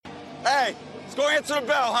Hey, let's go answer the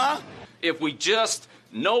bell, huh? If we just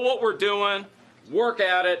know what we're doing, work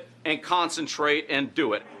at it, and concentrate and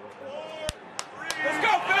do it. Let's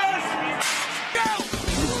go, fellas! Go!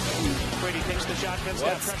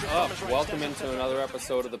 What's up? Welcome into another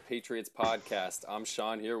episode of the Patriots podcast. I'm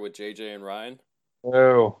Sean here with JJ and Ryan.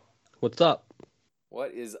 Hello. What's up?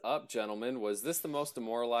 What is up, gentlemen? Was this the most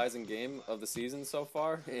demoralizing game of the season so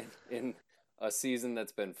far in a season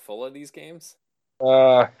that's been full of these games?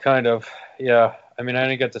 Kind of, yeah. I mean, I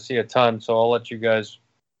didn't get to see a ton, so I'll let you guys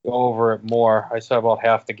go over it more. I saw about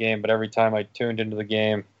half the game, but every time I tuned into the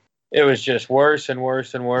game, it was just worse and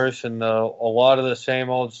worse and worse, and a lot of the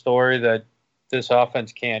same old story that this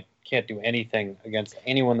offense can't do anything against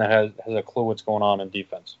anyone that has a clue what's going on in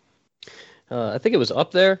defense. I think it was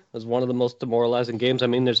up there as one of the most demoralizing games. I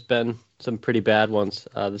mean, there's been some pretty bad ones.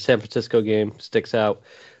 The San Francisco game sticks out,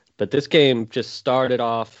 but this game just started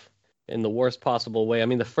off in the worst possible way. I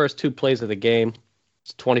mean, the first two plays of the game,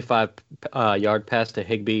 it's 25-yard pass to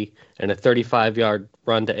Higbee and a 35-yard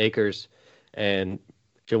run to Akers, and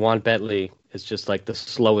Jawan Bentley is just like the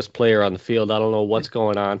slowest player on the field. I don't know what's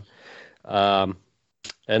going on. And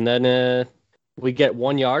then we get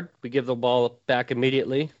 1 yard. We give the ball back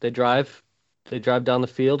immediately. They drive down the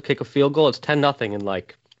field, kick a field goal. It's 10-0 in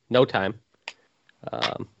like no time.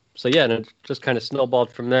 So yeah, and it just kind of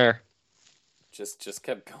snowballed from there. Just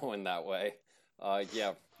kept going that way.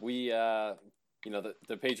 We the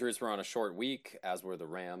Patriots were on a short week, as were the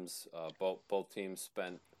Rams. Both teams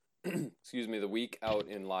spent the week out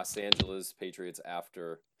in Los Angeles. Patriots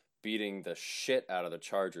after beating the shit out of the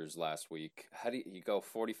Chargers last week. How do you go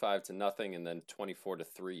 45-0 and then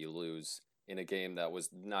 24-3 you lose in a game that was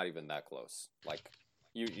not even that close? Like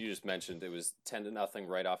you just mentioned, it was 10-0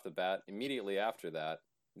 right off the bat. Immediately after that,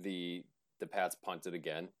 the Pats punted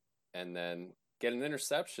again and then get an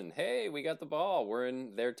interception. Hey, we got the ball. We're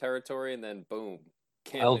in their territory, and then boom,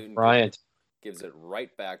 Cam Newton gives it right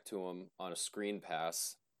back to him on a screen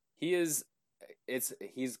pass. It's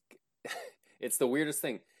the weirdest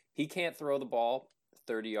thing. He can't throw the ball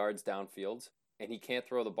 30 yards downfield, and he can't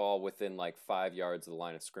throw the ball within like 5 yards of the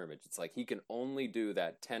line of scrimmage. It's like he can only do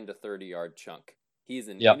that 10 to 30 yard chunk. He's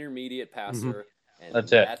an intermediate passer, and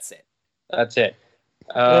that's it. That's it.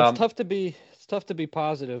 It's tough to be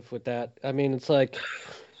positive with that. I mean, it's like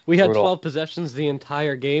we had 12 possessions the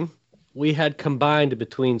entire game. We had combined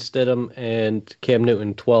between Stidham and Cam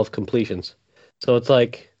Newton 12 completions. So it's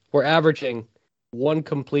like we're averaging one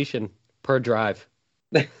completion per drive.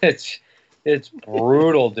 It's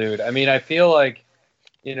brutal, dude. I mean, I feel like,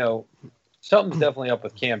 something's definitely up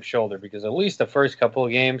with Cam's shoulder, because at least the first couple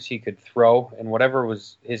of games he could throw, and whatever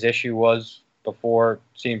was his issue was before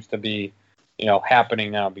seems to be,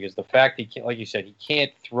 happening now, because the fact he can't, like you said, he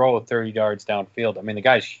can't throw 30 yards downfield. I mean, the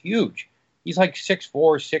guy's huge. He's like 6'4",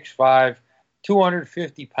 6'5",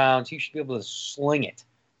 250 pounds. He should be able to sling it.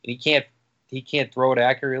 And he can't throw it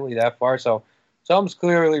accurately that far. So something's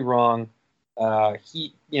clearly wrong.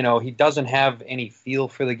 He doesn't have any feel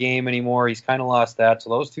for the game anymore. He's kind of lost that.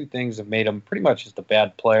 So those two things have made him pretty much just a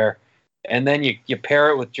bad player. And then you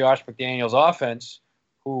pair it with Josh McDaniels' offense,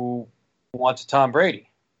 who wants a Tom Brady.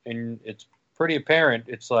 And it's pretty apparent.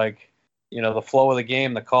 It's like, the flow of the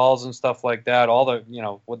game, the calls and stuff like that, all the,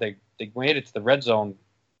 they made it to the red zone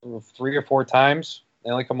 3 or 4 times.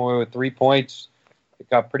 They only come away with 3 points. It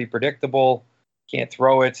got pretty predictable. Can't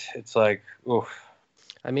throw it. It's like, oof.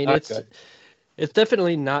 I mean, it's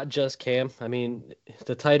definitely not just Cam. I mean,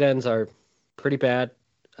 the tight ends are pretty bad.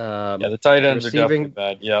 The tight ends are definitely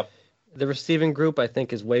bad. Yeah. The receiving group, I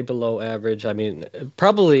think, is way below average. I mean,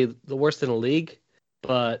 probably the worst in the league,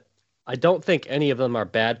 but I don't think any of them are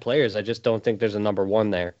bad players. I just don't think there's a number one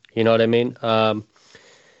there. You know what I mean? And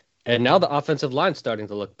now the offensive line's starting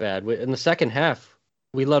to look bad. In the second half,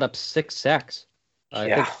 we let up 6 sacks. I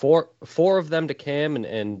think four of them to Cam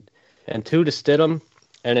and 2 to Stidham.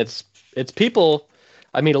 And it's people.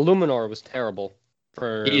 I mean, Illuminor was terrible.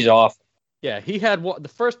 He's off. Yeah, he had the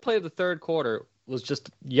first play of the third quarter was just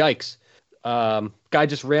yikes. Guy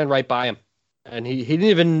just ran right by him, and he didn't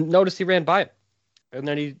even notice he ran by him. And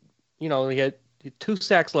then he had 2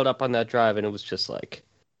 sacks let up on that drive, and it was just like,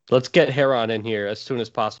 let's get Heron in here as soon as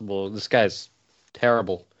possible. This guy's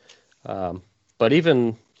terrible. But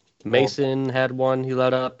even Mason had one he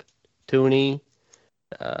let up. Tooney.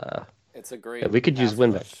 It's a great we could use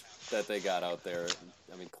Winback that they got out there.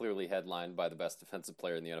 I mean, clearly headlined by the best defensive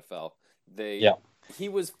player in the NFL. He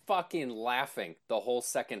was fucking laughing the whole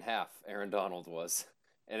second half, Aaron Donald was.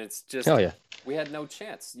 And it's just, we had no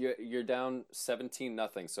chance. You're down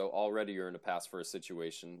 17-0, so already you're in a pass first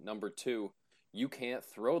situation. Number 2, you can't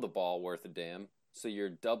throw the ball worth a damn. So you're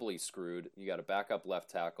doubly screwed. You got a backup left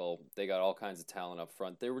tackle. They got all kinds of talent up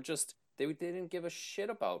front. They didn't give a shit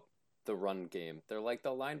about the run game. They're like, the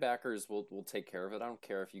linebackers will take care of it. I don't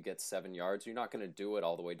care if you get 7 yards. You're not going to do it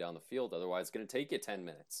all the way down the field. Otherwise, it's going to take you 10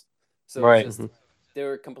 minutes. So Right. it's just, they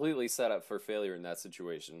were completely set up for failure in that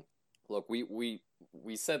situation. Look, we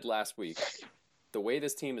said last week, the way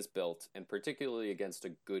this team is built, and particularly against a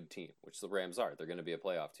good team, which the Rams are, they're going to be a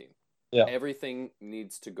playoff team. Yeah. Everything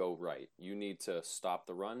needs to go right. You need to stop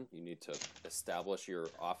the run. You need to establish your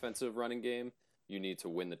offensive running game. You need to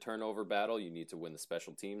win the turnover battle. You need to win the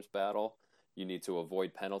special teams battle. You need to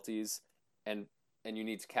avoid penalties. And you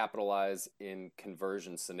need to capitalize in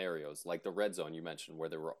conversion scenarios, like the red zone you mentioned, where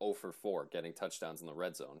they were 0 for 4 getting touchdowns in the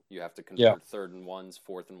red zone. You have to convert 3rd and 1s,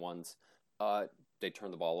 4th and 1s. They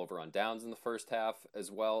turned the ball over on downs in the first half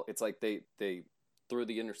as well. It's like they threw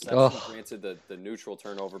the interception, granted the neutral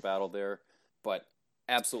turnover battle there, but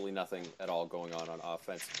absolutely nothing at all going on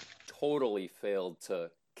offense. Totally failed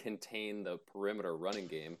to contain the perimeter running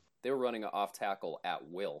game. They were running an off tackle at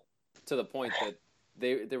will, to the point that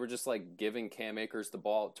they were just like giving Cam Akers the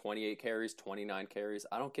ball, 28 carries, 29 carries.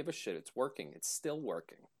 I don't give a shit. It's working. It's still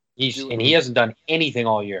working. He hasn't done anything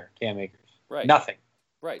all year, Cam Akers. Right. Nothing.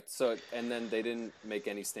 Right. So, and then they didn't make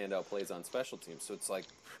any standout plays on special teams. So it's like,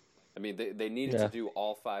 I mean, they needed to do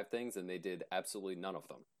all 5 things, and they did absolutely none of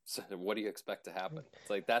them. So what do you expect to happen? It's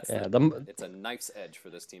like it's a knife's edge for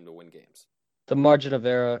this team to win games. The margin of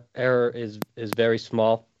error is very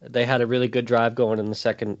small. They had a really good drive going in the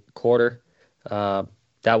second quarter.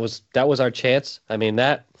 That was our chance. I mean,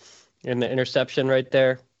 that and the interception right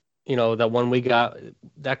there, that one we got,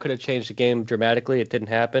 that could have changed the game dramatically. It didn't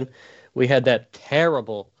happen. We had that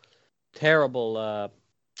terrible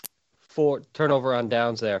 4 turnover on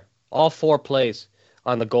downs there. All 4 plays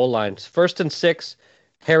on the goal lines. 1st and 6,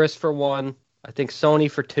 Harris for 1, I think Sony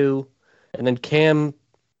for 2, and then Cam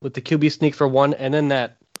with the QB sneak for 1, and then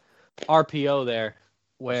that RPO there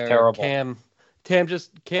where Cam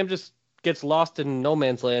just gets lost in no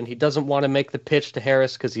man's land. He doesn't want to make the pitch to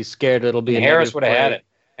Harris because he's scared it'll be. Harris would have had it.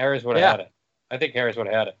 Harris would have had it. I think Harris would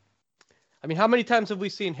have had it. I mean, how many times have we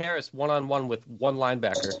seen Harris one-on-one with one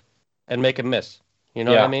linebacker and make him miss? You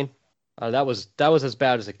know what I mean? That was as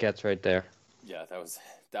bad as it gets right there. Yeah,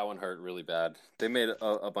 that one hurt really bad. They made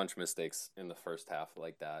a bunch of mistakes in the first half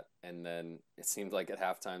like that, and then it seemed like at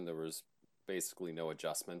halftime there was basically no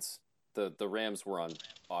adjustments. The Rams were on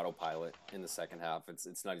autopilot in the second half.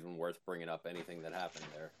 It's not even worth bringing up anything that happened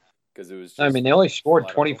there because it was. Just they only scored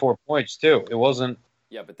 24 points too. It wasn't.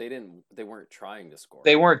 Yeah, but they weren't trying to score.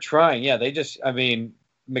 They weren't trying. Yeah, they just. I mean,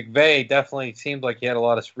 McVay definitely seemed like he had a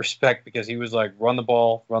lot of respect because he was like, run the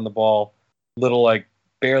ball, little like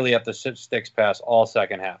barely at the sticks pass all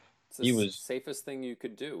second half. Safest thing you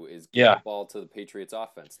could do is give the ball to the Patriots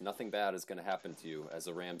offense. Nothing bad is going to happen to you as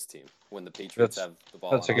a Rams team when the Patriots have the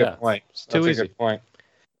ball. That's a good point. It's too easy. A good point.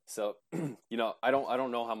 So, I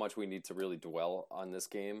don't know how much we need to really dwell on this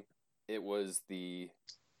game. It was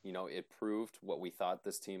it proved what we thought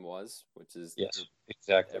this team was, which is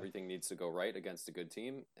exactly. Everything needs to go right against a good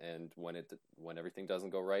team, and when everything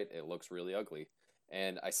doesn't go right, it looks really ugly.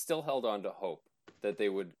 And I still held on to hope that they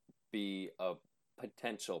would be a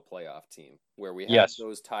potential playoff team where we have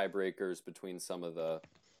those tiebreakers between some of the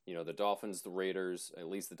Dolphins, the Raiders, at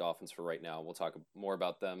least the Dolphins for right now. We'll talk more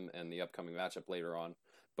about them and the upcoming matchup later on,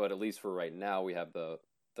 but at least for right now, we have the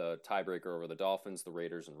tiebreaker over the Dolphins, the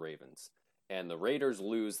Raiders, and Ravens. And the Raiders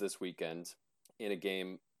lose this weekend in a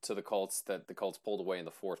game to the Colts that the Colts pulled away in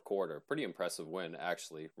the fourth quarter. Pretty impressive win,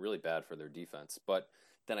 actually. Really bad for their defense. But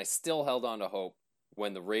then I still held on to hope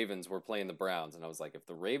when the Ravens were playing the Browns. And I was like, if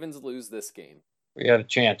the Ravens lose this game, we got a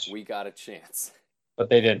chance. But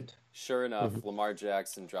they didn't. Sure enough, Lamar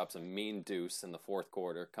Jackson drops a mean deuce in the fourth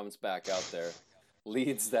quarter, comes back out there,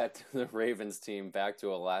 leads the Ravens team back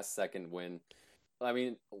to a last-second win. I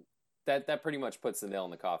mean, that pretty much puts the nail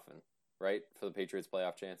in the coffin, right, for the Patriots'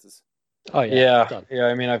 playoff chances? Oh, yeah. Yeah,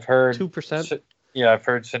 I mean, I've heard 2%. Yeah, I've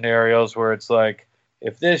heard scenarios where it's like,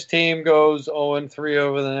 if this team goes 0-3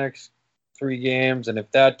 over the next 3 games, and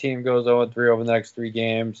if that team goes 0-3 over the next 3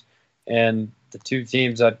 games, and the 2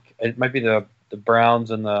 teams that it might be the Browns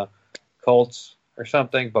and the Colts or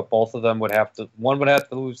something, but both of them one would have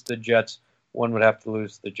to lose to the Jets, one would have to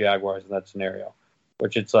lose to the Jaguars in that scenario,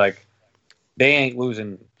 which it's like they ain't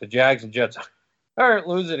losing. The Jags and Jets aren't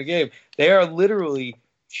losing a game. They are literally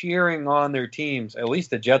cheering on their teams. At least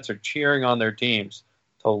the Jets are cheering on their teams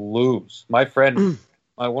to lose. My friend,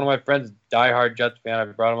 one of my friends, diehard Jets fan,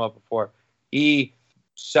 I've brought him up before. He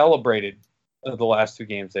celebrated the last 2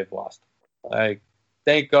 games they've lost. Like,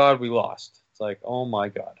 thank God we lost. It's like, oh my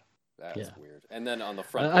God. That's weird. And then on the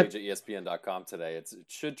front page of ESPN.com today,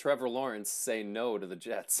 should Trevor Lawrence say no to the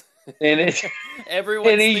Jets? And it,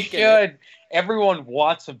 Everyone's and he thinking should. it. Everyone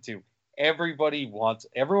wants him to. Everyone but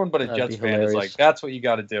a That'd Jets be fan is hilarious. like, that's what you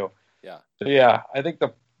got to do. Yeah. So yeah, I think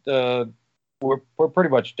we're pretty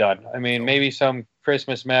much done. I mean, Cool. maybe some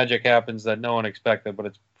Christmas magic happens that no one expected, but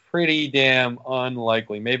it's pretty damn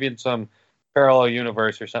unlikely. Maybe in some parallel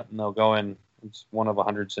universe or something they'll go in. It's one of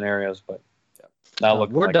 100 scenarios, but not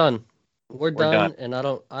looking we're like done. We're done, done. and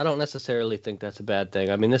I don't necessarily think that's a bad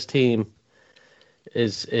thing. I mean, this team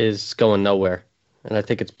is going nowhere, and I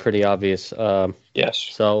think it's pretty obvious. Yes.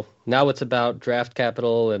 So now it's about draft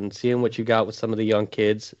capital and seeing what you got with some of the young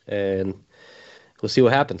kids, and we'll see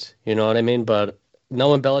what happens. You know what I mean? But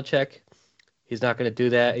knowing Belichick, he's not going to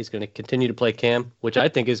do that. He's going to continue to play Cam, which I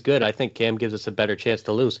think is good. I think Cam gives us a better chance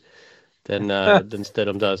to lose than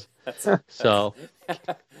Stidham does. So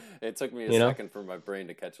it took me a You know? second for my brain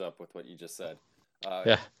to catch up with what you just said.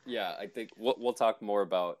 Yeah. I think we'll talk more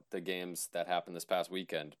about the games that happened this past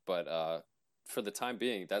weekend, but for the time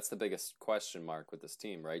being, that's the biggest question mark with this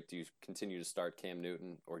team, right? Do you continue to start Cam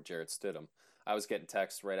Newton or Jarrett Stidham? I was getting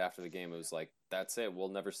texts right after the game. It was like, that's it. We'll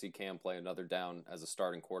never see Cam play another down as a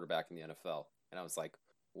starting quarterback in the NFL. And I was like,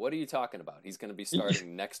 what are you talking about? He's going to be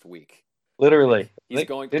starting next week. Literally. He's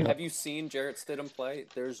going to. Have you seen Jarrett Stidham play?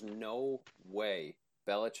 There's no way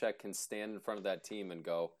Belichick can stand in front of that team and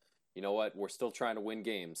go, you know what? We're still trying to win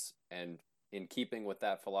games. And in keeping with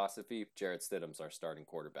that philosophy, Jarrett Stidham's our starting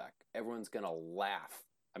quarterback. Everyone's going to laugh.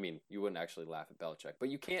 I mean, you wouldn't actually laugh at Belichick, but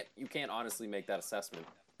you can't honestly make that assessment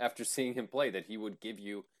after seeing him play that he would give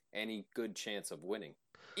you any good chance of winning,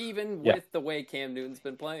 even with the way Cam Newton's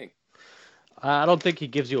been playing. I don't think he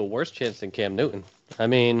gives you a worse chance than Cam Newton. I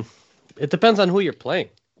mean, it depends on who you're playing.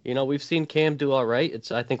 You know, we've seen Cam do all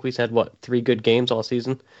right. I think we've had 3 good games all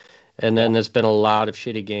season, and then there's been a lot of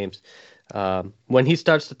shitty games. When he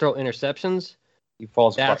starts to throw interceptions, He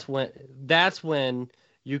falls that's apart. when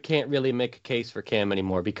you can't really make a case for Cam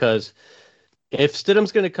anymore, because if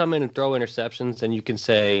Stidham's going to come in and throw interceptions, then you can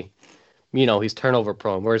say, you know, he's turnover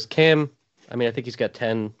prone. Whereas Cam, I mean, I think he's got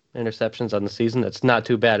 10 interceptions on the season. That's not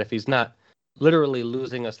too bad if he's not literally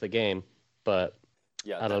losing us the game. But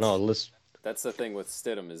I don't know. That's the thing with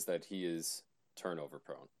Stidham, is that he is turnover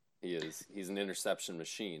prone. He's an interception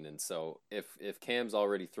machine, and so if Cam's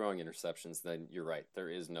already throwing interceptions, then you're right. There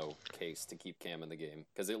is no case to keep Cam in the game,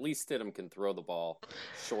 because at least Stidham can throw the ball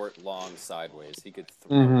short, long, sideways. He could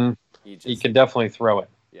throw. Mm-hmm. He can definitely throw it.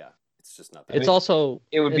 Yeah, it's just not that. It's also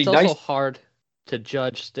nice. hard to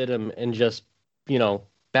judge Stidham in just, you know,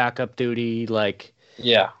 backup duty, like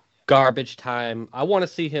garbage time. I want to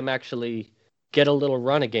see him actually get a little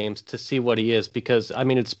run of games to see what he is, because I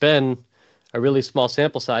mean, it's been a really small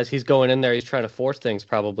sample size. He's going in there, he's trying to force things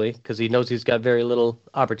probably because he knows he's got very little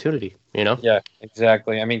opportunity, you know? Yeah,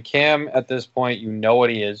 exactly. I mean, Cam, at this point, you know what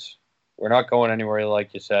he is. We're not going anywhere,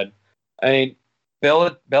 like you said. I mean,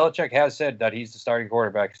 Belichick has said that he's the starting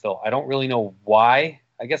quarterback still. I don't really know why.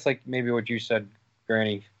 I guess like maybe what you said,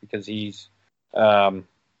 Granny, because he's, you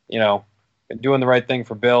know, been doing the right thing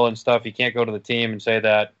for Bill and stuff. He can't go to the team and say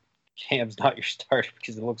that Cam's not your starter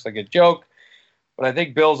because it looks like a joke. But I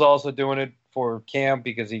think Bill's also doing it for Cam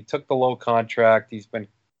because he took the low contract. He's been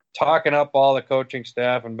talking up all the coaching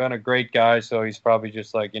staff and been a great guy. So he's probably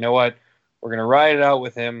just like, you know what? We're going to ride it out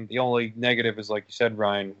with him. The only negative is, like you said,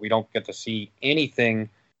 Ryan, we don't get to see anything.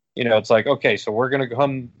 You know, it's like, okay, so we're going to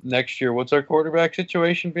come next year. What's our quarterback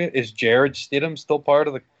situation? Is Jarrett Stidham still part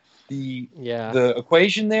of the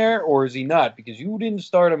equation there, or is he not? Because you didn't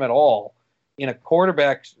start him at all in a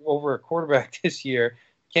quarterback this year.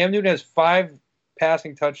 Cam Newton has 5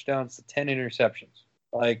 passing touchdowns to 10 interceptions.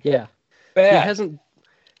 Like, bad.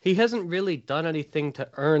 He hasn't really done anything to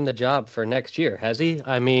earn the job for next year, has he?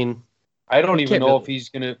 I mean, I don't even know if he's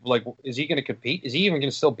gonna is he gonna compete? Is he even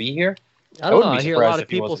gonna still be here? I don't know. I hear a lot of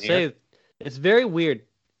people say it's very weird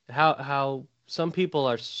how some people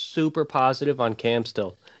are super positive on Cam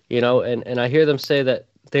still, you know, and I hear them say that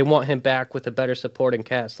they want him back with a better supporting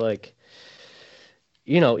cast. Like,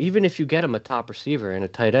 you know, even if you get him a top receiver and a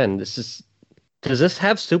tight end, does this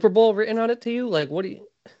have Super Bowl written on it to you? Like, what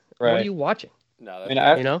are you watching? No,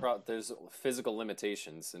 there's physical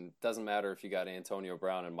limitations, and it doesn't matter if you got Antonio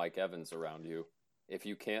Brown and Mike Evans around you. If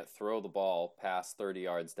you can't throw the ball past 30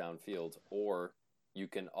 yards downfield, or you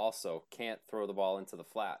can't throw the ball into the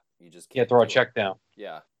flat. You just can't throw a check down.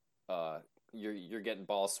 Yeah. You're getting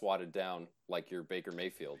balls swatted down like you're Baker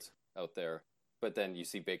Mayfield out there. But then you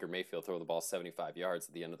see Baker Mayfield throw the ball 75 yards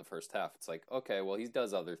at the end of the first half. It's like, okay, well, he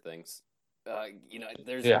does other things. You know,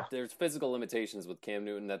 there's physical limitations with Cam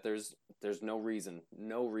Newton that there's no reason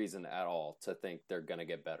at all to think they're gonna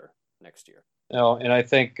get better next year. And I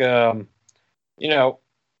think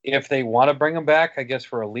if they want to bring him back, I guess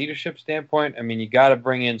for a leadership standpoint, I mean, you got to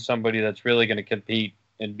bring in somebody that's really going to compete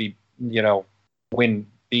and beat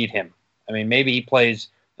him. I mean, maybe he plays.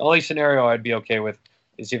 The only scenario I'd be okay with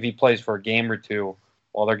is if he plays for a game or two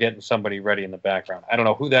while they're getting somebody ready in the background. I don't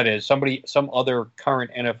know who that is. Some other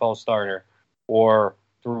current NFL starter, or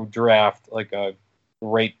through draft like a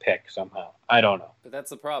great pick somehow. I don't know. But that's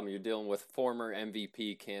the problem. You're dealing with former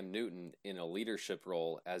MVP Cam Newton in a leadership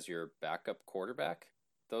role as your backup quarterback.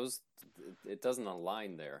 It doesn't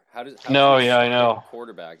align there. How No, is yeah, I know.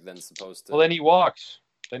 quarterback then supposed to? Well, then he walks.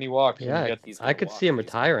 Yeah, I could see him He's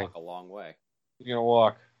gonna retiring. walk a long way. He's gonna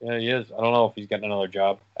walk. Yeah, he is. I don't know if he's getting another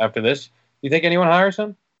job after this. You think anyone hires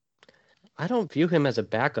him? I don't view him as a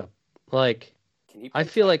backup. Like, Can he I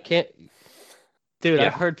play feel tight like end? dude, Yeah.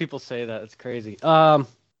 I've heard people say that. It's crazy. I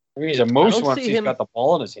mean, he's a moose don't once see he's him- got the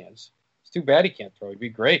ball in his hands. It's too bad he can't throw. He'd be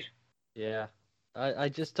great. Yeah. I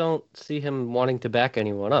just don't see him wanting to back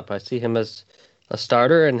anyone up. I see him as a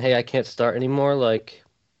starter, and hey, I can't start anymore. Like,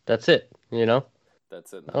 that's it.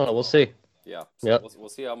 That's it. I don't know. We'll see. Yeah. So Yep. we'll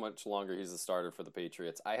see how much longer he's a starter for the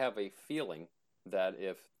Patriots. I have a feeling that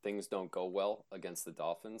if things don't go well against the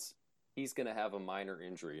Dolphins, he's going to have a minor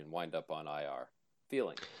injury and wind up on IR.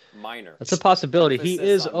 Feeling minor. That's a possibility. He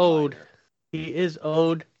Emphasis is on owed. minor. He is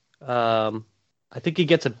owed. I think he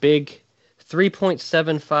gets a big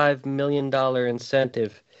 $3.75 million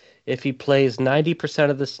incentive if he plays 90%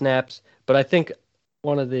 of the snaps. But I think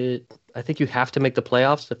I think you have to make the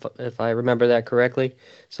playoffs if I remember that correctly.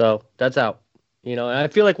 So that's out. And I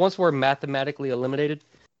feel like once we're mathematically eliminated,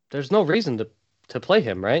 there's no reason to play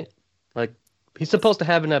him, right? Like, he's supposed to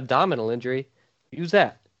have an abdominal injury. Use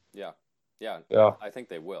that. Yeah. Yeah. I think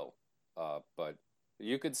they will. But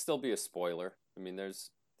you could still be a spoiler. I mean, there's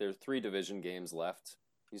 3 division games left.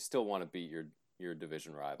 You still want to beat your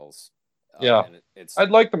division rivals. Yeah. And it's I'd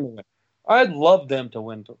like them to win. I'd love them to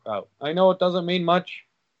win out. I know it doesn't mean much,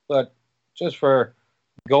 but just for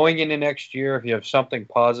going into next year, if you have something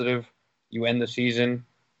positive, you end the season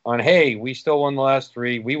on, hey, we still won the last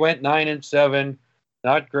 3. We went 9-7.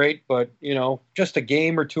 Not great, but, just a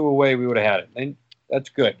game or 2 away, we would have had it. And that's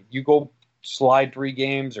good. You go slide 3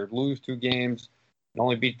 games or lose 2 games and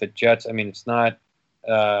only beat the Jets. I mean, it's not,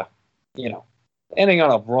 ending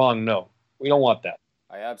on a wrong note. We don't want that.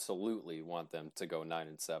 I absolutely want them to go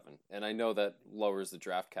 9-7, and I know that lowers the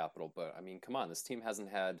draft capital. But I mean, come on, this team hasn't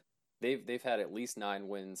had. They've had at least 9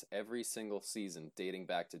 wins every single season dating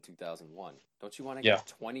back to 2001. Don't you want to get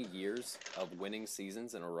 20 years of winning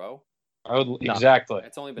seasons in a row? Exactly.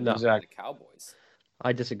 It's only been No. the Cowboys.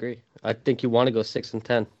 I disagree. I think you want to go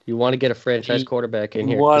 6-10. You want to get a franchise quarterback in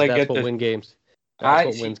you here. wanna 'Cause that's get what the- win games. That's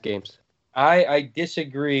what see- wins games. I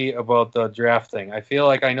disagree about the draft thing. I feel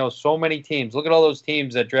like I know so many teams. Look at all those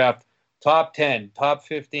teams that draft top 10, top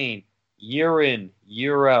 15, year in,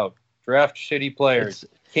 year out. Draft shitty players.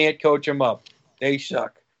 Can't coach them up. They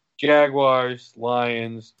suck. Jaguars,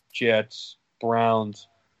 Lions, Jets, Browns.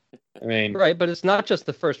 I mean, Right, but it's not just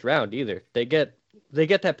the first round either. They get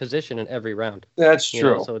that position in every round. that's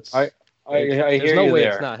true. So it's I there's hear no you way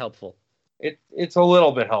there. it's not helpful. It's a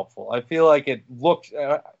little bit helpful. I feel like it looks.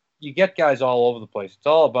 You get guys all over the place. It's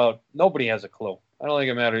all about nobody has a clue. I don't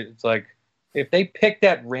think it matters. It's like if they pick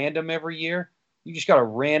that random every year, you just got a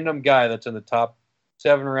random guy that's in the top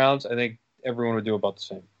 7 rounds. I think everyone would do about the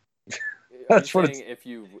same. That's Are you what saying if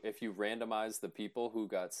you randomize the people who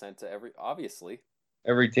got sent to every team.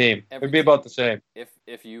 Every It'd be about team. the same.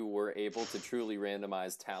 if you were able to truly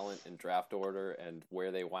randomize talent and draft order and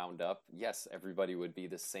where they wound up, yes, everybody would be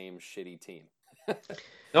the same shitty team.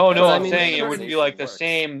 No, I I'm mean, saying it would be like the works.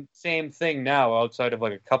 same thing now, outside of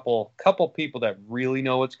like a couple people that really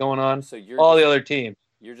know what's going on. So you're All just, the other teams,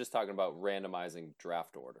 you're just talking about randomizing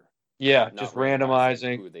draft order. yeah, not just who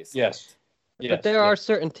randomizing. they select. Yes. But there are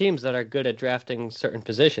certain teams that are good at drafting certain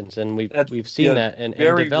positions, and we've seen yeah, that and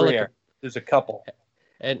very developed. rare. There's a couple.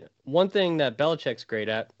 And one thing that Belichick's great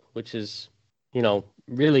at, which is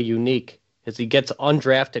really unique, is he gets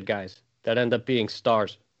undrafted guys that end up being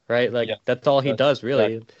stars. Right, like that's all he does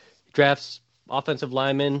really. Exactly. He drafts offensive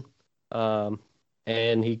linemen,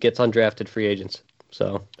 and he gets undrafted free agents.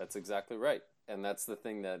 So That's exactly right. And that's the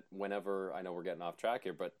thing that whenever, I know we're getting off track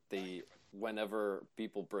here, but whenever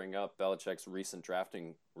people bring up Belichick's recent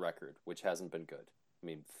drafting record, which hasn't been good, I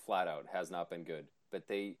mean, flat out has not been good, but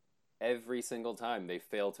every single time they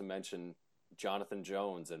fail to mention Jonathan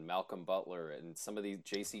Jones and Malcolm Butler and some of these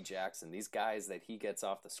J.C. Jackson, these guys that he gets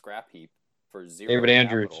off the scrap heap for zero David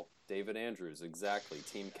Andrews. capital. David Andrews, exactly,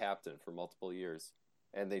 team captain for multiple years.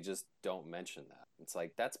 And they just don't mention that. It's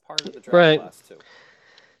like, that's part of the draft Right. class, too.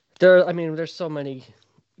 there's so many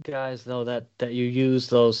guys though that you use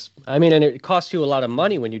those. I mean, and it costs you a lot of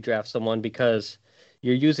money when you draft someone because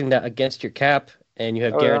you're using that against your cap, and you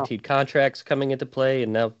have Oh yeah. guaranteed contracts coming into play.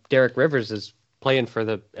 And now Derek Rivers is playing for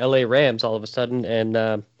the L.A. Rams all of a sudden, and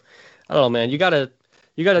I don't know, man. You gotta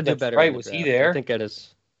do That's better right. in the Was he draft. I there? think that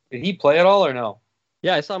is. Did he play at all or no?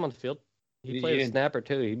 Yeah, I saw him on the field. He You played a didn't. snapper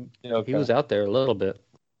too. He Okay. was out there a little bit.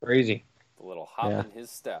 Crazy. The little hop Yeah. in his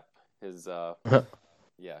step. His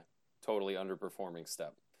yeah, totally underperforming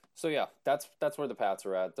step. So yeah, that's where the Pats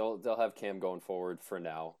are at. They'll have Cam going forward for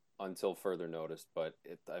now until further notice. But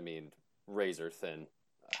I mean, razor thin.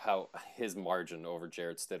 How his margin over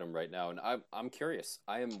Jarrett Stidham right now, and I'm curious.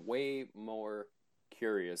 I am way more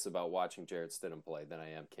curious about watching Jarrett Stidham play than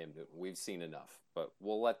I am Cam Newton. We've seen enough, but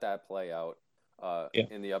we'll let that play out Yeah.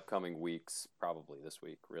 in the upcoming weeks, probably this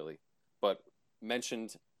week, really. But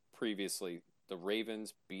mentioned previously, the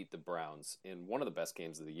Ravens beat the Browns in one of the best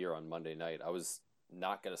games of the year on Monday night. I was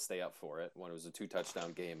not going to stay up for it when it was a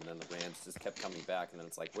 2-touchdown game, and then the Rams just kept coming back, and then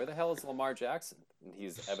it's like, where the hell is Lamar Jackson? And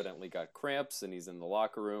he's evidently got cramps, and he's in the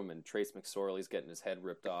locker room, and Trace McSorley's getting his head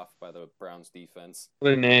ripped off by the Browns defense.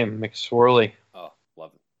 What a name, McSorley. Oh,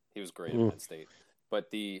 love it. He was great at Penn State. But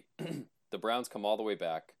the the Browns come all the way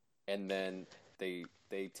back, and then they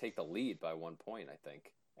take the lead by 1 point, I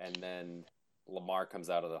think, and then Lamar comes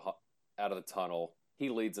out of the tunnel. He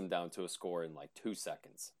leads them down to a score in like 2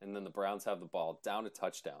 seconds. And then the Browns have the ball down a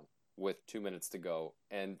touchdown with 2 minutes to go.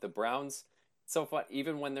 And the Browns, so fun,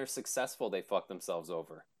 even when they're successful, they fuck themselves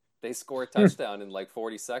over. They score a touchdown in like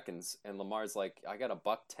 40 seconds. And Lamar's like, I got a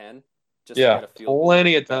 $110 just to get a field goal.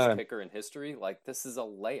 Plenty of Best time. kicker in history. Like, this is a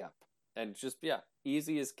layup. And just, yeah,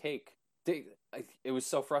 easy as cake. It was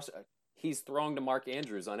so frustrating. He's throwing to Mark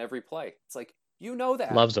Andrews on every play. It's like, you know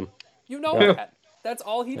that. Loves him. You know Yeah. that. That's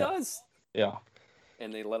all he does. Yeah.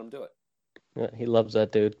 And they let him do it. Yeah, he loves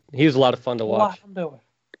that dude. He was a lot of fun to watch.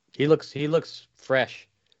 He looks fresh.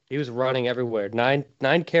 He was running everywhere. Nine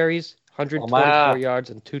carries, 124 yards,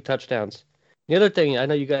 and 2 touchdowns. The other thing, I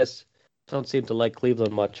know you guys don't seem to like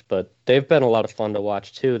Cleveland much, but they've been a lot of fun to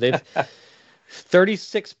watch too. They've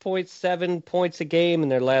 36.7 points a game in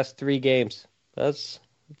their last 3 games. It's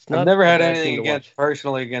not I've never a had bad anything team to against watch.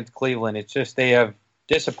 personally against Cleveland. It's just they have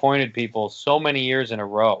disappointed people so many years in a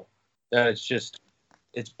row that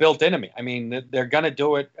it's built into me. I mean, they're gonna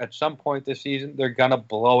do it at some point this season. They're gonna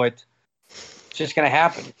blow it. It's just gonna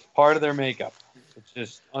happen. It's part of their makeup. It's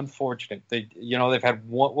just unfortunate. They've had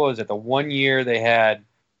what was it? The 1 year they had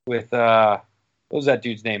with what was that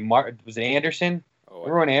dude's name? Was it Anderson? Oh,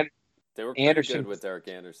 Everyone they were pretty Anderson. good with Derek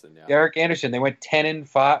Anderson. Yeah. Derek Anderson. They went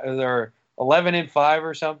 10-5. They're 11-5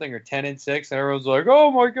 or something, or 10-6, and everyone's like,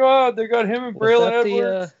 "Oh my God, they got him and Braylon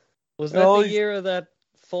Edwards." Was that the year of that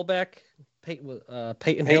fullback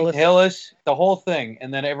Peyton Hillis, the whole thing,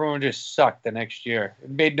 and then everyone just sucked the next year. It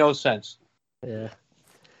made no sense. Yeah,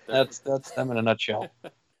 that's them in a nutshell.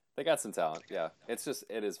 They got some talent. Yeah, it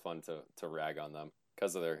is fun to rag on them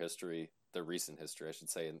because of their history, their recent history, I should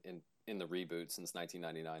say, in the reboot since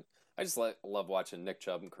 1999. I just love watching Nick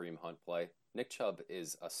Chubb and Kareem Hunt play. Nick Chubb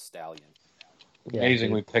is a stallion. yeah, Amazing.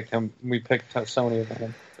 dude. We picked him. We picked Sony of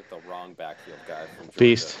him. Took the wrong backfield guy from Georgia.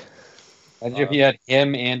 Beast. Imagine if you had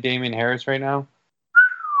him and Damian Harris right now.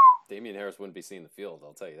 Damian Harris wouldn't be seeing the field,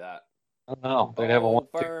 I'll tell you that. I don't know. They'd have a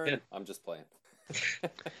 1-2 burn. hit. I'm just playing.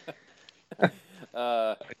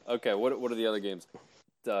 Okay, what are the other games?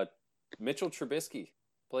 Mitchell Trubisky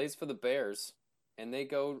plays for the Bears, and they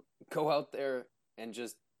go out there and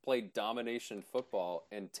just play domination football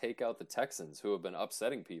and take out the Texans, who have been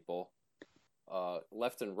upsetting people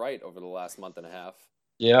left and right over the last month and a half.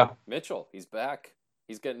 Yeah. Mitchell, he's back.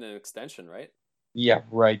 He's getting an extension, right? Yeah.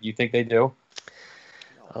 Right. You think they do?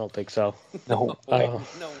 I don't think so. No. I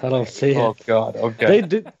don't see Oh it. God. Okay.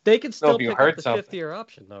 They could still if you pick heard up the something. 5th-year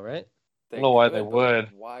option, though, right? I don't know why they could, but would.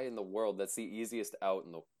 Why in the world? That's the easiest out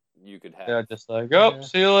you could have. Yeah. Just like, oh, Yeah.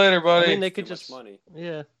 see you later, buddy. I mean, they Too could much just money.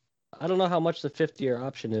 Yeah. I don't know how much the 5th-year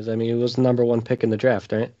option is. I mean, it was the number 1 pick in the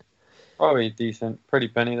draft, right? Probably decent. Pretty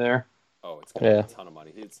penny there. Oh, it's gonna Yeah. be a ton of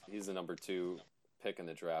money. He's the number 2 pick in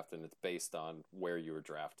the draft, and it's based on where you were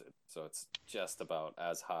drafted. So it's just about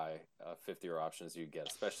as high 5th-year option as you get,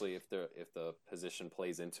 especially if the position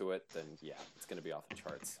plays into it. Then yeah, it's gonna be off the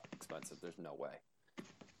charts expensive. There's no way.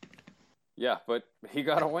 Yeah, but he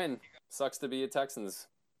got a win. Sucks to be a Texans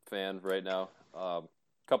fan right now.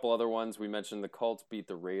 Couple other ones. We mentioned the Colts beat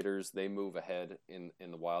the Raiders. They move ahead in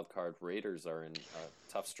the wild card. Raiders are in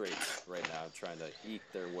tough straits right now, trying to eke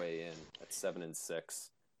their way in at 7-6.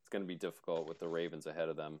 It's going to be difficult with the Ravens ahead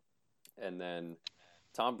of them. And then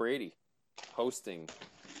Tom Brady hosting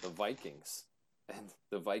the Vikings. And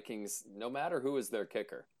the Vikings, no matter who is their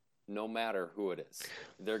kicker, no matter who it is.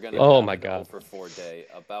 They're going to Oh my God. for 4 day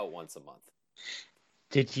about once a month.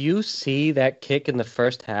 Did you see that kick in the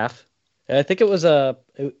first half? I think it was a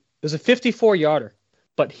 54-yarder,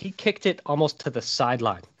 but he kicked it almost to the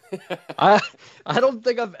sideline. I don't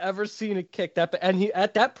think I've ever seen a kick that, and he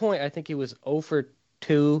at that point I think he was 0 for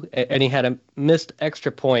 2, and he had a missed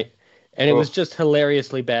extra point, and it was just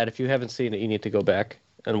hilariously bad. If you haven't seen it, you need to go back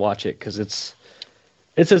and watch it because it's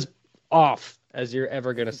as off as you're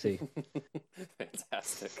ever gonna see.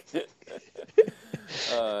 Fantastic.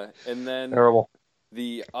 And then Terrible.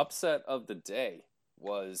 the upset of the day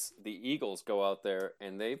was the Eagles go out there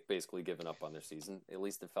and they've basically given up on their season. At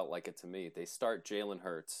least it felt like it to me. They start Jalen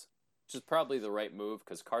Hurts, which is probably the right move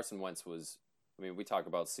because Carson Wentz was, I mean, we talk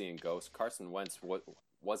about seeing ghosts. Carson Wentz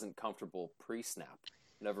wasn't comfortable pre-snap.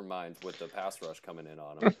 Never mind with the pass rush coming in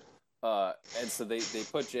on him. And so they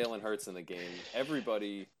put Jalen Hurts in the game.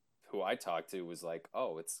 Everybody who I talked to was like,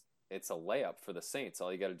 oh, it's a layup for the Saints.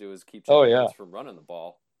 All you got to do is keep Jalen Hurts from running the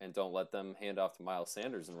ball and don't let them hand off to Miles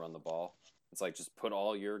Sanders and run the ball. It's like just put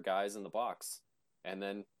all your guys in the box, and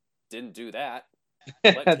then didn't do that.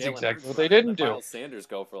 That's exactly what they didn't do. Miles Sanders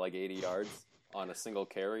go for like 80 yards on a single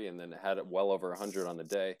carry, and then had it well over 100 on the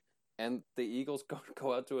day. And the Eagles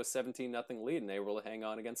go out to a 17-0 lead, and they were able to hang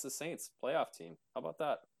on against the Saints playoff team. How about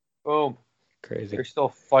that? Boom. Crazy. They're still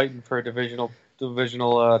fighting for a divisional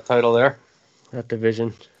title there. That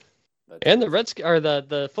division. And the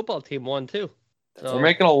the football team won too. So we're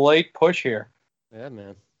making a late push here. Yeah,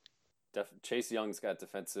 man. Chase Young's got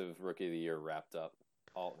Defensive Rookie of the Year wrapped up.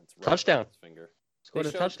 It's touchdown. His finger. Scored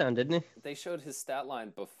a touchdown, didn't he? They showed his stat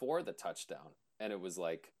line before the touchdown, and it was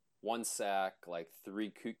like 1 sack, like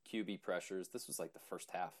 3 QB pressures. This was like the first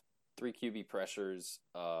half. 3 QB pressures,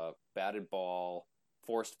 batted ball,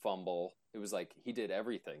 forced fumble. It was like he did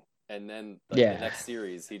everything. And then the next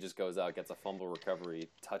series, he just goes out, gets a fumble recovery,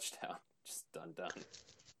 touchdown. Just done.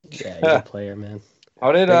 Yeah, he's a player, man.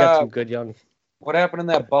 They got some good young. What happened in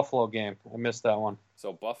that Buffalo game? I missed that one.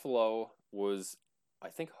 So Buffalo was, I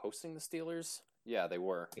think, hosting the Steelers. Yeah, they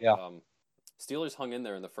were. Yeah. Steelers hung in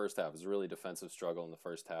there in the first half. It was a really defensive struggle in the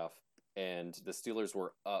first half. And the Steelers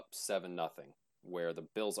were up 7-0, where the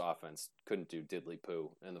Bills' offense couldn't do diddly-poo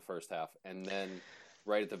in the first half. And then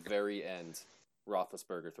right at the very end,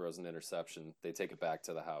 Roethlisberger throws an interception. They take it back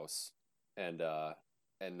to the house. And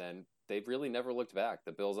then they've really never looked back.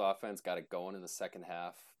 The Bills' offense got it going in the second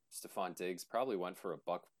half. Stephon Diggs probably went for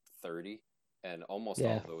 $130, and almost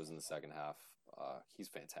all of it was in the second half. He's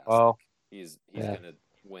fantastic. Wow. He's going to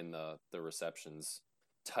win the receptions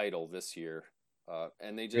title this year.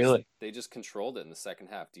 And they just controlled it in the second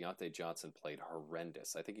half. Deontay Johnson played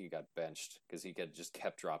horrendous. I think he got benched because he just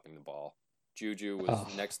kept dropping the ball. Juju was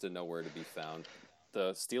next to nowhere to be found.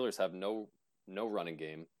 The Steelers have no running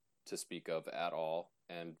game to speak of at all,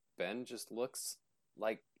 and Ben just looks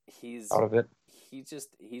like he's out of it.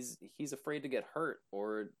 He's afraid to get hurt,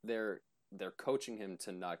 or they're coaching him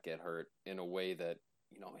to not get hurt in a way that,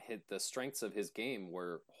 you know, hit the strengths of his game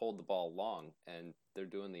were hold the ball long, and they're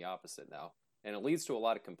doing the opposite now. And it leads to a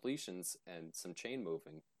lot of completions and some chain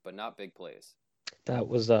moving, but not big plays. That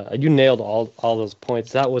was you nailed all those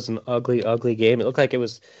points. That was an ugly game. It looked like it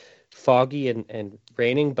was foggy and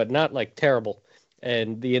raining, but not like terrible.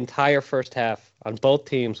 And the entire first half on both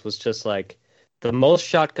teams was just like the most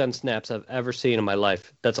shotgun snaps I've ever seen in my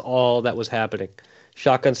life. That's all that was happening.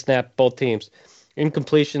 Shotgun snap, both teams.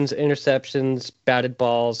 Incompletions, interceptions, batted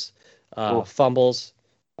balls, fumbles.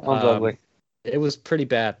 Ugly. It was pretty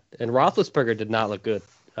bad. And Roethlisberger did not look good.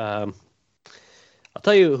 I'll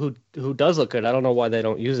tell you who does look good. I don't know why they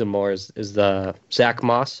don't use him more. Is the Zach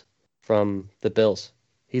Moss from the Bills.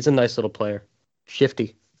 He's a nice little player.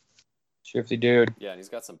 Shifty dude. Yeah, and he's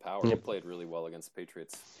got some power. He played really well against the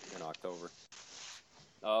Patriots in October.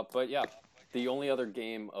 But yeah, the only other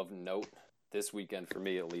game of note this weekend for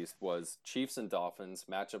me at least was Chiefs and Dolphins,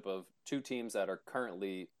 matchup of two teams that are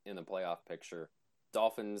currently in the playoff picture.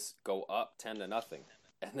 Dolphins go up 10-0,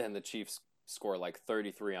 and then the Chiefs score like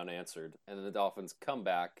 33 unanswered, and then the Dolphins come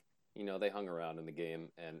back. You know, they hung around in the game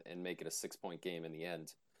and make it a 6-point game in the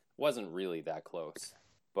end. Wasn't really that close,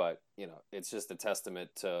 but, you know, it's just a testament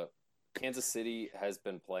to Kansas City has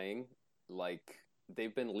been playing like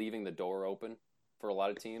they've been leaving the door open for a lot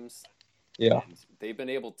of teams. Yeah. And they've been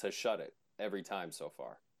able to shut it every time so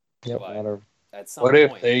far. Yep. But at some what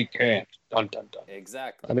point, if they can't? Dun, dun, dun.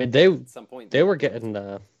 Exactly. I mean, at some point they were getting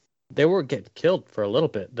killed for a little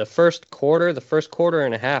bit. The first quarter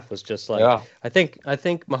and a half was just like I think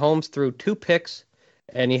Mahomes threw 2 picks,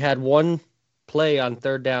 and he had one play on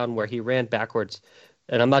third down where he ran backwards,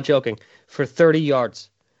 and I'm not joking, for 30 yards,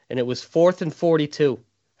 and it was 4th and 42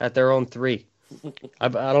 at their own 3. I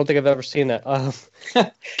don't think I've ever seen that. Wow,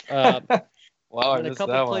 I And a missed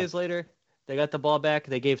couple that plays later, they got the ball back.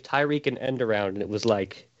 They gave Tyreek an end around, and it was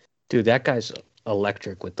like, dude, that guy's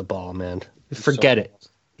electric with the ball, man. Forget it.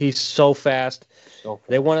 He's so fast. So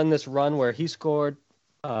They went on this run where he scored.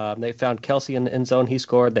 They found Kelsey in the end zone. He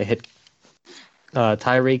scored. They hit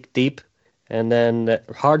Tyreek deep, and then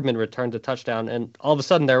Hardman returned a touchdown. And all of a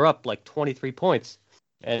sudden, they're up like 23 points,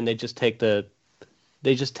 and they just take their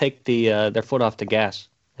foot off the gas.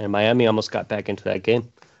 And Miami almost got back into that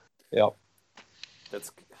game. Yep.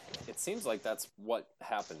 It seems like that's what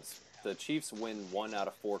happens. The Chiefs win 1 out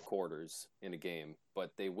of 4 quarters in a game,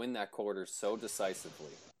 but they win that quarter so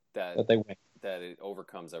decisively that they win. That it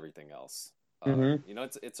overcomes everything else. Mm-hmm.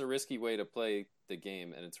 It's a risky way to play the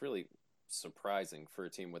game, and it's really surprising for a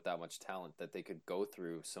team with that much talent that they could go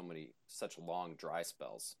through such long dry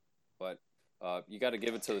spells. But you got to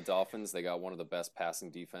give it to the Dolphins. They got one of the best passing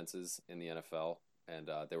defenses in the NFL. And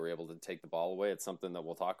they were able to take the ball away. It's something that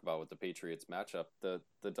we'll talk about with the Patriots matchup. The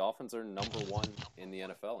Dolphins are number 1 in the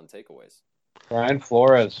NFL in takeaways. Brian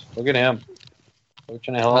Flores, look at him.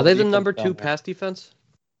 Are they the number 2 pass defense?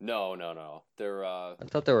 No. They're I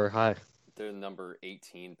thought they were high. They're number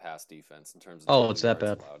 18 pass defense in terms of. Oh, it's that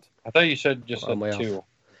bad. Allowed. I thought you said just a 2. Okay.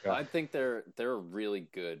 I think they're a really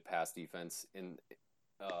good pass defense. Did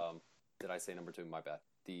I say number 2? My bad.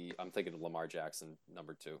 I'm thinking of Lamar Jackson,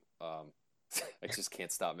 number 2. I just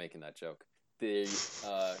can't stop making that joke.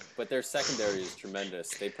 But their secondary is tremendous.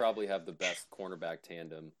 They probably have the best cornerback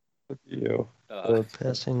tandem.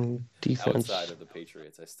 Passing defense outside of the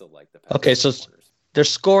Patriots. I still like the passing. Okay, so corners. Their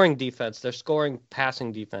scoring defense, their scoring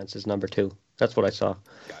passing defense is number 2. That's what I saw.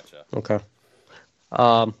 Gotcha. Okay.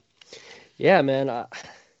 Yeah, man.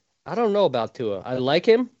 I don't know about Tua. I like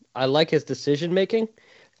him. I like his decision making.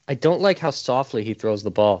 I don't like how softly he throws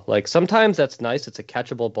the ball. Like sometimes that's nice. It's a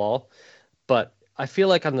catchable ball. But I feel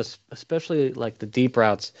like on this, especially like the deep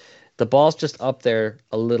routes, the ball's just up there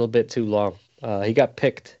a little bit too long. He got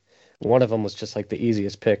picked. One of them was just like the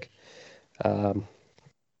easiest pick.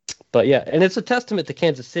 But yeah, and it's a testament to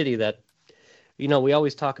Kansas City that, we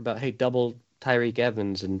always talk about, hey, double Tyreek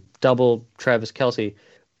Evans and double Travis Kelce.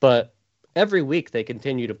 But every week they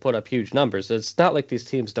continue to put up huge numbers. It's not like these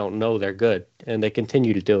teams don't know they're good, and they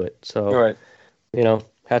continue to do it. So, right.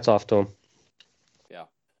 Hats off to them. Yeah.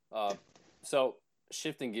 So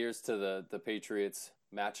shifting gears to the Patriots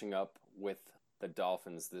matching up with the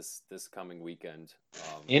Dolphins this coming weekend.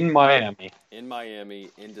 In Miami.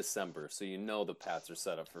 In December. So the Pats are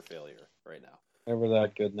set up for failure right now. Never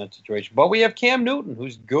that good in that situation. But we have Cam Newton,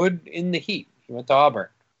 who's good in the heat. He went to Auburn.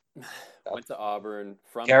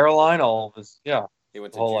 From Carolina, all of his, yeah. He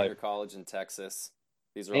went to junior college in Texas.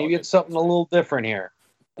 These are maybe it's something a little different here,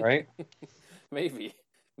 right? Maybe.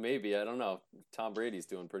 I don't know. Tom Brady's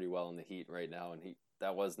doing pretty well in the heat right now, and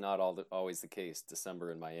that was not always the case.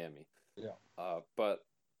 December in Miami. Yeah. But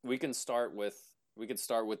we can start with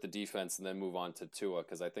the defense and then move on to Tua,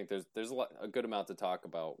 because I think there's a good amount to talk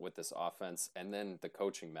about with this offense and then the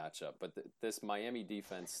coaching matchup. But this Miami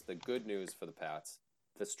defense, the good news for the Pats,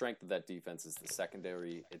 the strength of that defense is the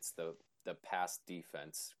secondary. It's the pass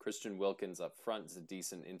defense. Christian Wilkins up front is a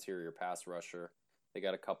decent interior pass rusher. They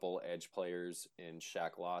got a couple edge players in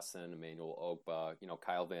Shaq Lawson, Emmanuel Ogba,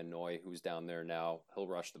 Kyle Van Noy, who's down there now. He'll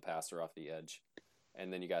rush the passer off the edge.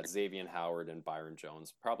 And then you got Xavier Howard and Byron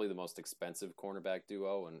Jones, probably the most expensive cornerback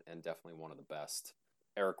duo and definitely one of the best.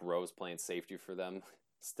 Eric Rose playing safety for them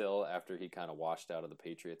still after he kind of washed out of the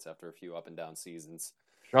Patriots after a few up and down seasons.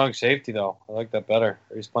 Strong safety, though. I like that better.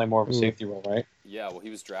 He's playing more of a safety role, right? Yeah, well, he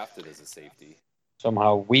was drafted as a safety.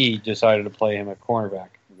 Somehow we decided to play him at cornerback.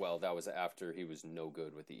 Well, that was after he was no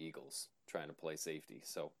good with the Eagles trying to play safety.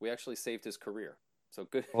 So we actually saved his career. So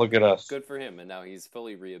good. Look at us. Good for him. And now he's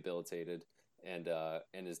fully rehabilitated and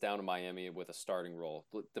is down in Miami with a starting role.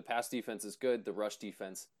 The pass defense is good. The rush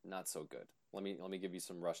defense, not so good. Let me give you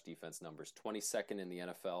some rush defense numbers. 22nd in the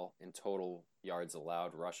NFL in total yards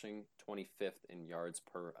allowed rushing, 25th in yards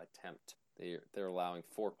per attempt. They're allowing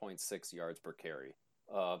 4.6 yards per carry.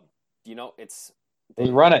 We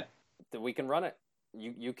run it. We can run it.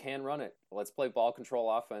 You can run it. Let's play ball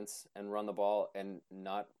control offense and run the ball and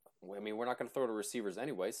not. I mean, we're not going to throw to receivers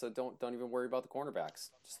anyway, so don't even worry about the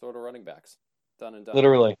cornerbacks. Just throw to running backs. Done and done.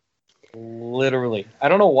 Literally. I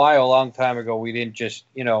don't know why a long time ago we didn't just,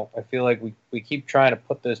 I feel like we keep trying to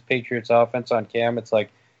put this Patriots offense on Cam. It's like,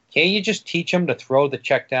 can't you just teach him to throw the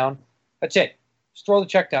check down? That's it. Just throw the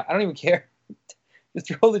check down. I don't even care. Just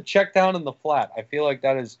throw the check down in the flat. I feel like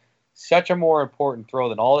that is such a more important throw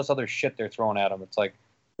than all this other shit they're throwing at him. It's like,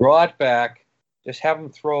 draw it back. Just have him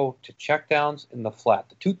throw to checkdowns in the flat.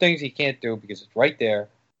 The two things he can't do because it's right there.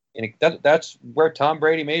 And that's where Tom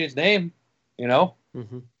Brady made his name, you know?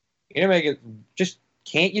 Mm-hmm. You make it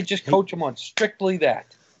can't you just coach him on strictly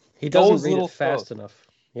that? He doesn't Those read little it fast throws. enough.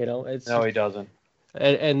 You know, No, he doesn't.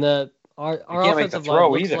 and our can't make the offensive throw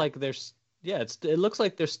line looks either. like it looks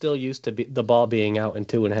like they're still used to the ball being out in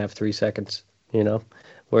 2.5, 3 seconds. You know,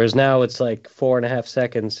 whereas now it's like 4.5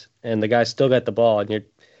 seconds, and the guy's still got the ball, and you're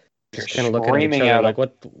just kind of looking at each other like,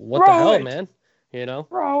 what the hell, man? You know,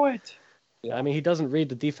 throw it. Yeah. I mean, he doesn't read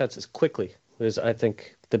the defenses quickly. Is I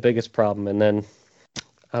think the biggest problem, and then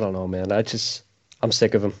I don't know, man. I'm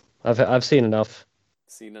sick of him. I've seen enough.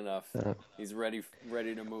 Seen enough. He's ready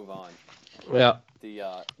to move on. Yeah.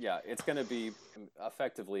 It's going to be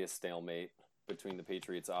effectively a stalemate between the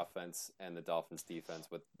Patriots offense and the Dolphins defense,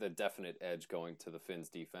 with the definite edge going to the Finns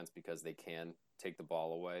defense because they can take the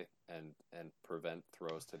ball away and prevent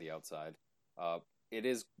throws to the outside.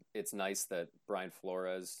 It's nice that Brian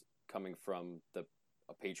Flores, coming from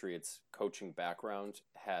a Patriots coaching background,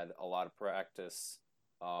 had a lot of practice,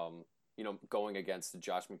 going against the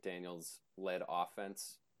Josh McDaniels led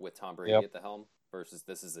offense with Tom Brady at the helm versus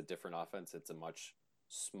this is a different offense. It's a much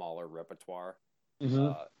smaller repertoire.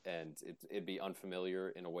 Mm-hmm. And it'd be unfamiliar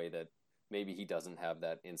in a way that maybe he doesn't have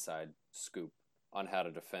that inside scoop on how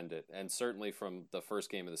to defend it. And certainly from the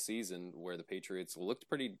first game of the season where the Patriots looked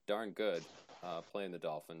pretty darn good playing the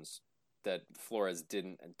Dolphins, that Flores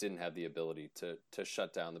didn't have the ability to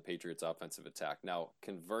shut down the Patriots' offensive attack. Now,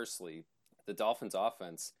 conversely, the Dolphins'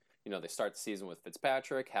 offense, they start the season with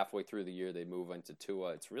Fitzpatrick. Halfway through the year, they move into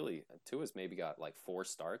Tua. Tua's maybe got like 4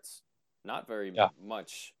 starts. Not very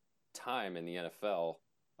much time in the NFL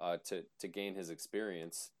to gain his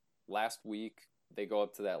experience. Last week, they go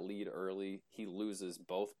up to that lead early. He loses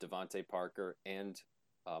both Devontae Parker and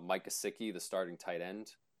Mike Gesicki, the starting tight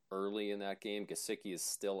end, early in that game. Gesicki is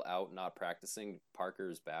still out, not practicing. Parker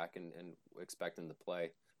is back and expecting to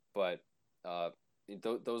play. But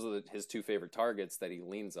those are his 2 favorite targets that he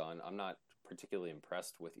leans on. I'm not particularly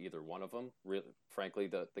impressed with either one of them. Really, frankly,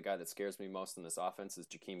 the guy that scares me most in this offense is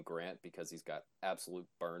Jakeem Grant because he's got absolute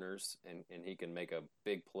burners and he can make a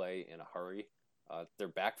big play in a hurry. Their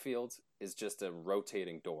backfield is just a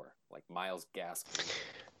rotating door, like Myles Gaskin.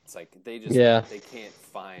 It's like they can't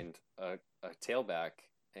find a tailback,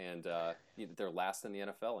 and they're last in the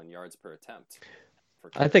NFL in yards per attempt.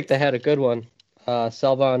 I think they had a good one.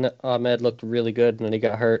 Salvon Ahmed looked really good, and then he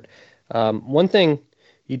got hurt. One thing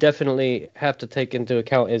you definitely have to take into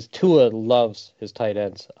account is Tua loves his tight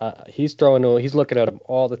ends. He's looking at them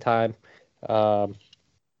all the time.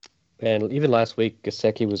 And even last week,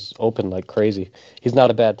 Gesicki was open like crazy. He's not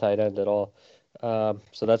a bad tight end at all.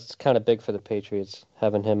 So that's kind of big for the Patriots,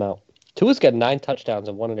 having him out. Tua's got 9 touchdowns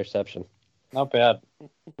and 1 interception. Not bad.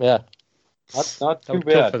 Yeah. Not too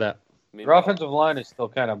bad for that. Their offensive line is still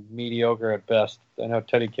kind of mediocre at best. I know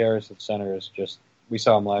Teddy Karras at center is just, we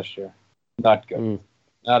saw him last year. Not good.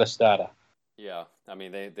 Not a stata. Yeah, I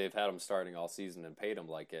mean, they've had him starting all season and paid him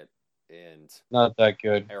like it. And not that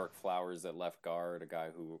good. Eric Flowers at left guard, a guy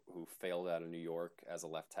who failed out of New York as a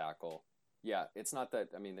left tackle. Yeah, it's not that,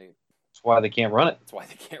 I mean, that's why they can't run it. That's why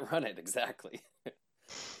they can't run it, exactly.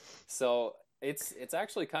 So it's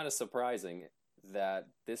actually kind of surprising that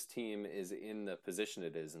this team is in the position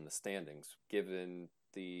it is in the standings, given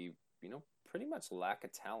the, pretty much lack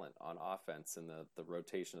of talent on offense and the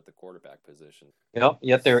rotation at the quarterback position.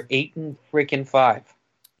 Yet they're 8-5.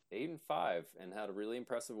 8-5 and had a really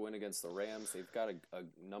impressive win against the Rams. They've got a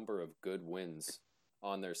number of good wins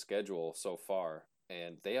on their schedule so far,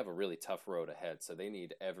 and they have a really tough road ahead, so they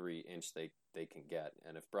need every inch they can get.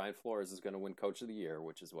 And if Brian Flores is going to win Coach of the Year,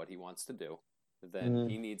 which is what he wants to do, then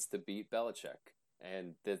he needs to beat Belichick.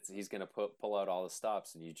 And he's going to pull out all the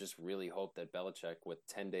stops, and you just really hope that Belichick, with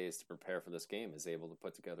 10 days to prepare for this game, is able to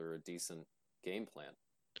put together a decent game plan.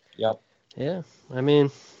 Yep. Yeah, I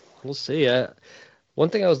mean, we'll see. One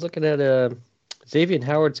thing I was looking at, Xavier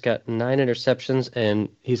Howard's got 9 interceptions, and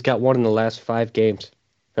he's got 1 in the last 5 games.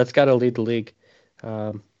 That's got to lead the league.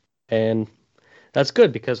 And that's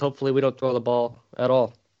good because hopefully we don't throw the ball at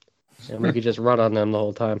all. And we could just run on them the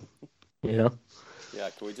whole time, Yeah,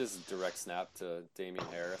 can we just direct snap to Damian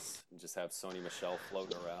Harris and just have Sony Michel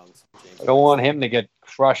floating around? I don't want him to get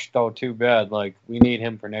crushed, though, too bad. Like, we need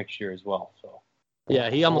him for next year as well. So. Yeah,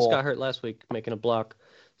 he almost got hurt last week making a block.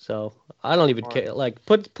 So I don't even care. Like,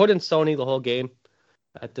 put in Sony the whole game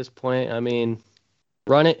at this point. I mean,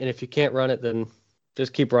 run it, and if you can't run it, then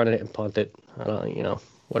just keep running it and punt it.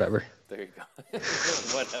 Whatever. There you go.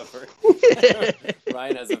 Whatever.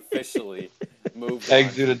 Ryan has officially moved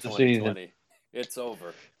exited on the season. It's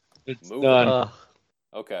over. It's Move done. on.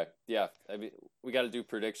 Okay. Yeah. I mean, we got to do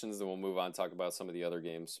predictions, and we'll move on and talk about some of the other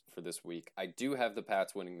games for this week. I do have the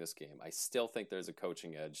Pats winning this game. I still think there's a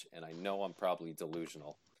coaching edge, and I know I'm probably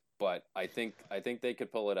delusional, but I think they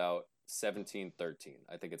could pull it out 17-13.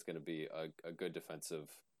 I think it's going to be a good defensive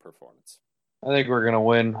performance. I think we're going to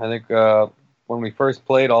win. I think when we first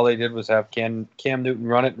played, all they did was have Cam Newton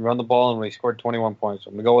run it and run the ball, and we scored 21 points.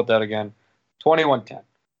 I'm going to go with that again. 21-10.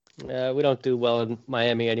 We don't do well in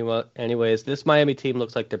Miami anyways. This Miami team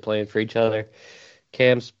looks like they're playing for each other.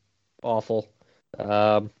 Cam's awful.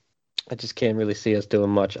 I just can't really see us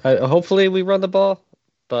doing much. Hopefully we run the ball,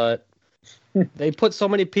 but they put so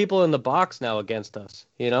many people in the box now against us,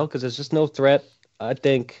 because there's just no threat. I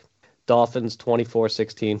think Dolphins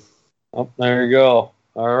 24-16. Oh, there you go.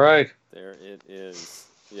 All right. There it is.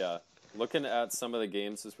 Yeah. Looking at some of the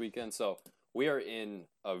games this weekend, so we are in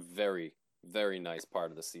a very, very nice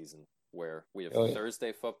part of the season where we have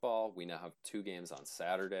Thursday football. We now have 2 games on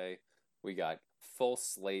Saturday. We got full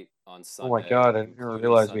slate on Sunday. Oh my God, I didn't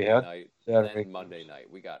realize Sunday we had night, Saturday. then Monday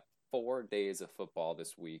night. We got 4 days of football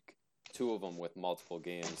this week, 2 of them with multiple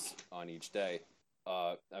games on each day.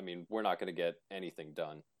 I mean, we're not going to get anything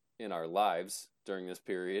done in our lives during this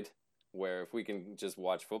period, where if we can just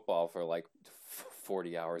watch football for like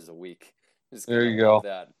 40 hours a week, there you go.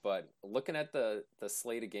 That. But looking at the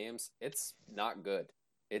slate of games, it's not good.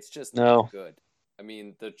 It's just No. not good. I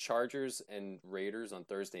mean, the Chargers and Raiders on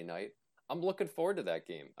Thursday night, I'm looking forward to that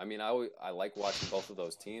game. I mean, I like watching both of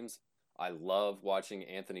those teams. I love watching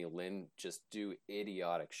Anthony Lynn just do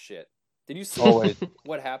idiotic shit. Did you see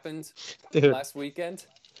what happened last weekend?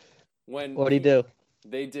 What'd he do?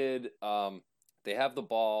 They did. They have the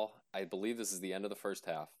ball. I believe this is the end of the first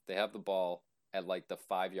half. They have the ball at like the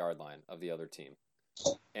 5-yard line of the other team,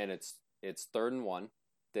 and it's 3rd and 1.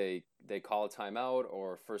 They call a timeout,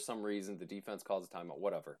 or for some reason the defense calls a timeout.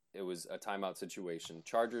 Whatever. It was a timeout situation.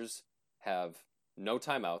 Chargers have no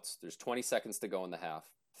timeouts. There's 20 seconds to go in the half.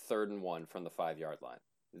 3rd and 1 from the 5-yard line.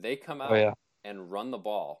 They come out and run the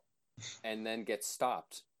ball, and then get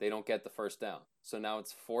stopped. They don't get the first down. So now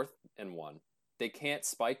it's 4th and 1. They can't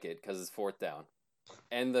spike it because it's 4th down.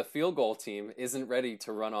 And the field goal team isn't ready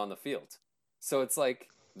to run on the field. So it's like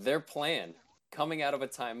their plan coming out of a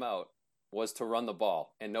timeout was to run the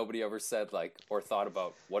ball. And nobody ever said or thought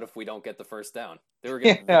about, what if we don't get the first down? They were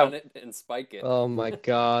going to run it and spike it. Oh my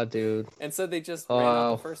God, dude. And so they just ran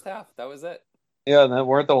out the first half. That was it. Yeah, and then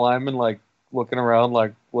weren't the linemen looking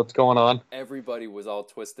around what's going on? Everybody was all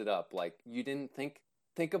twisted up. You didn't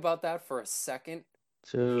think about that for a second?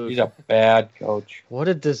 Dude. He's a bad coach. What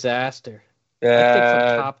a disaster. Bad I think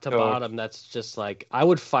from top to coach. bottom, that's just I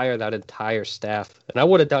would fire that entire staff. And I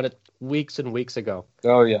would have done it weeks and weeks ago.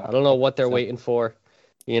 Oh, yeah. I don't know what they're waiting for.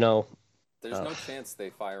 There's no chance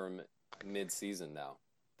they fire him mid-season now.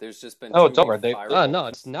 There's just been it's over. No,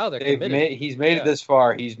 it's now they're committed. He's made it this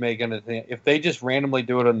far. He's making it. If they just randomly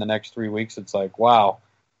do it in the next 3 weeks, it's like, wow.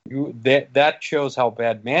 That shows how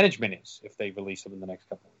bad management is if they release him in the next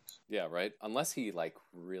couple of weeks. Yeah, right? Unless he,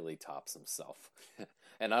 really tops himself.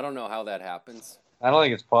 And I don't know how that happens. I don't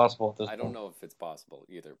think it's possible at this point. I don't know if it's possible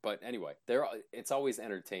either. But anyway, it's always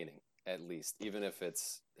entertaining, at least, even if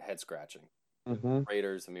it's head-scratching. Mm-hmm.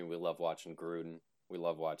 Raiders, I mean, we love watching Gruden. We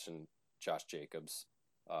love watching Josh Jacobs.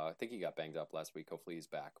 I think he got banged up last week. Hopefully he's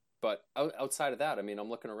back. But outside of that, I mean, I'm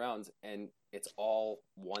looking around, and it's all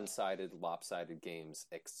one-sided, lopsided games,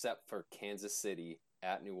 except for Kansas City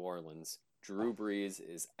at New Orleans. Drew Brees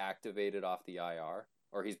is activated off the IR,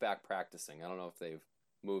 or he's back practicing. I don't know if they've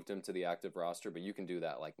moved him to the active roster, but you can do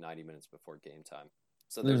that 90 minutes before game time.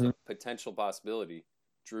 So there's a potential possibility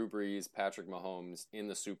Drew Brees, Patrick Mahomes in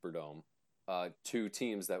the Superdome, 2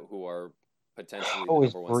 teams who are potentially the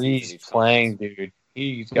number 1 seeds in each playing, conference. dude.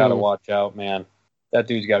 He's got to watch out, man. That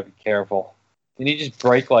dude's got to be careful. Didn't he just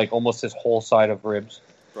break almost his whole side of ribs?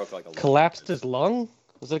 Broke collapsed his lung?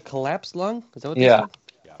 Was it a collapsed lung? Is that what yeah. They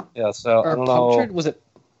said? Yeah, so or I don't punctured? know. Was it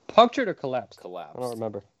punctured or collapsed? Collapsed. I don't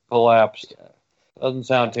remember. Collapsed. Yeah. Doesn't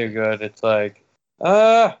sound too good. It's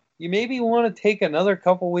you maybe want to take another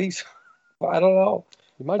couple weeks. I don't know.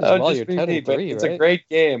 You might as well. You're 10-3, but it's right? a great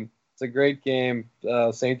game. It's a great game.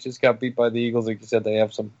 Saints just got beat by the Eagles. Like you said, they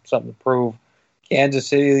have something to prove. Kansas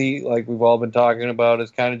City, like we've all been talking about,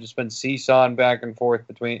 has kind of just been seesawing back and forth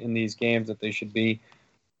in these games that they should be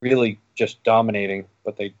really just dominating,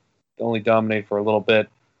 but they only dominate for a little bit.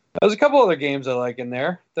 There's a couple other games I like in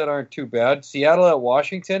there that aren't too bad. Seattle at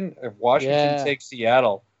Washington. If Washington takes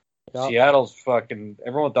Seattle, Seattle's fucking.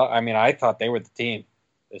 Everyone thought. I mean, I thought they were the team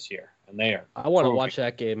this year, and they are. I want to watch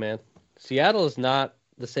that game, man. Seattle is not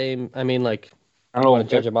the same. I mean, I don't want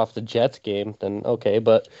to judge them off the Jets game, then okay,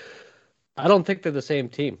 but I don't think they're the same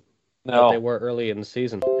team. that they No, were early in the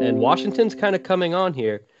season. And Washington's kind of coming on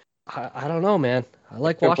here. I don't know, man. I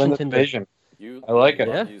like could win the Washington. division. You I like you it.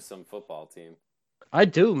 love Yeah. you some football team. I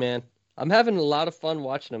do, man. I'm having a lot of fun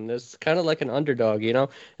watching them. This kind of like an underdog, you know.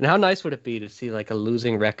 And how nice would it be to see like a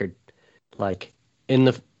losing record, like in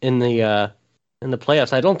the in the uh in the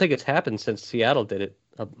playoffs? I don't think it's happened since Seattle did it.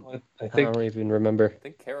 I I think don't even remember. I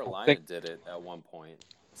think Carolina think- did it at one point.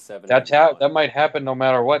 7 that's and how 1. that might happen no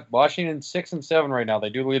matter what. Washington's 6-7 right now. They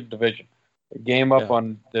do lead the division. A game up Yeah.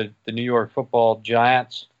 on the New York Football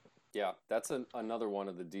Giants. Yeah, that's another one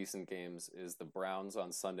of the decent games is the Browns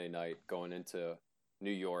on Sunday night going into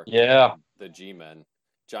New York. Yeah. The G-men.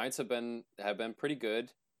 Giants have been pretty good.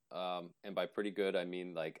 And by pretty good, I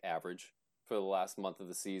mean like average for the last month of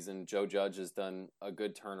the season. Joe Judge has done a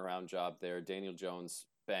good turnaround job there. Daniel Jones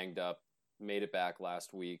banged up, made it back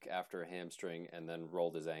last week after a hamstring and then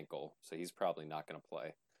rolled his ankle. So he's probably not going to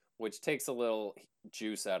play, which takes a little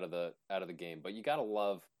juice out of the game. But you got to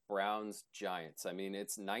love Browns Giants. I mean,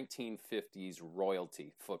 it's 1950s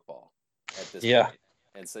royalty football at this Yeah. point.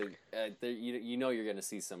 And so you know you're going to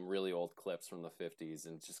see some really old clips from the 50s,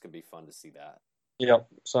 and it's just going to be fun to see that Yep.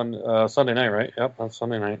 Sunday night, right? Yep, that's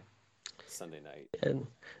Sunday night. Sunday night. And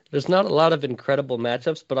there's not a lot of incredible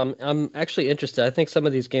matchups, but I'm actually interested. I think some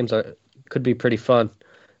of these games could be pretty fun.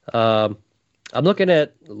 I'm looking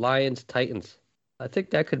at Lions Titans. I think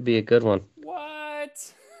that could be a good one.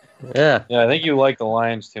 What? Yeah. Yeah, I think you like the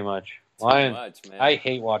Lions too much. Too Lions. much, man. I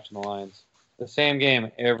hate watching the Lions. The same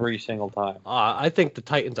game every single time. I think the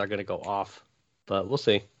Titans are going to go off, but we'll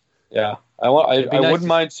see. Yeah, I It'd be nice wouldn't to-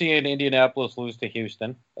 mind seeing Indianapolis lose to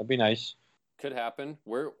Houston. That'd be nice. Could happen.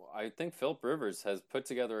 I think Philip Rivers has put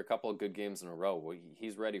together a couple of good games in a row.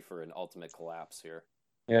 He's ready for an ultimate collapse here.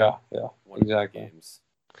 Yeah, One of the exactly. games.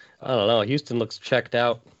 I don't know. Houston looks checked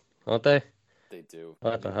out, don't they? They do.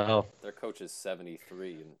 What the hell? Their coach is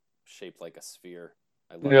 73 and shaped like a sphere.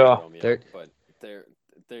 I love Yeah. Romeo, but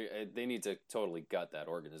they need to totally gut that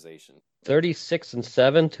organization.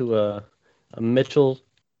 36-7 to a Mitchell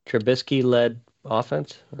Trubisky-led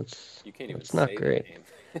offense. You can't even That's not say great. the name.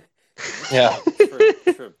 Yeah.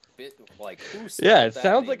 Like who? Yeah, it spelled that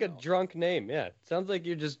sounds name like a out? drunk name. Yeah, it sounds like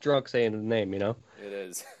you're just drunk saying the name, you know? It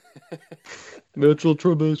is. Mitchell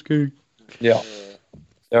Trubisky. Yeah,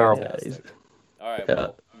 terrible. Fantastic. All right, Yeah.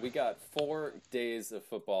 well, we got 4 days of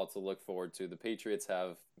football to look forward to. The Patriots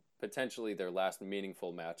have potentially their last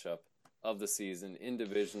meaningful matchup of the season in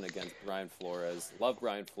division against Brian Flores. Love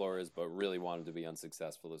Brian Flores, but really wanted to be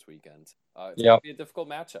unsuccessful this weekend. It's going to be a difficult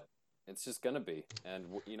matchup. It's just going to be. And,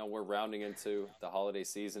 we're rounding into the holiday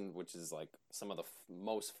season, which is like some of the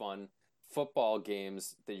most fun football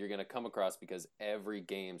games that you're going to come across because every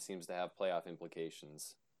game seems to have playoff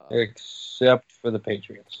implications. Except for the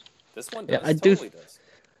Patriots. This one Yeah, does. I do- Totally does.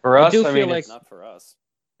 For I us, do I feel mean, like- It's not for us.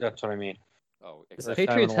 that's what I mean. Oh, The except time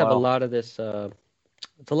Patriots in a have a while. lot of this.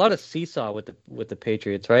 It's a lot of seesaw with the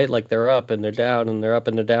Patriots, right? Like they're up and they're down and they're up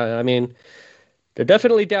and they're down. I mean, they're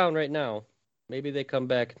definitely down right now. Maybe they come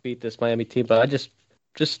back and beat this Miami team, but I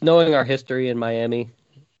just knowing our history in Miami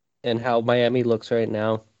and how Miami looks right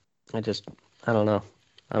now, I don't know.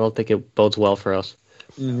 I don't think it bodes well for us.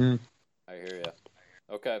 Mm-hmm. I hear you.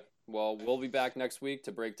 Okay. Well, we'll be back next week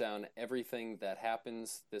to break down everything that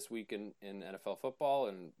happens this week in NFL football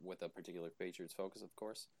and with a particular Patriots focus, of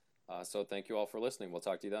course. So thank you all for listening. We'll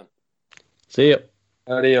talk to you then. See ya.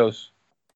 Adios.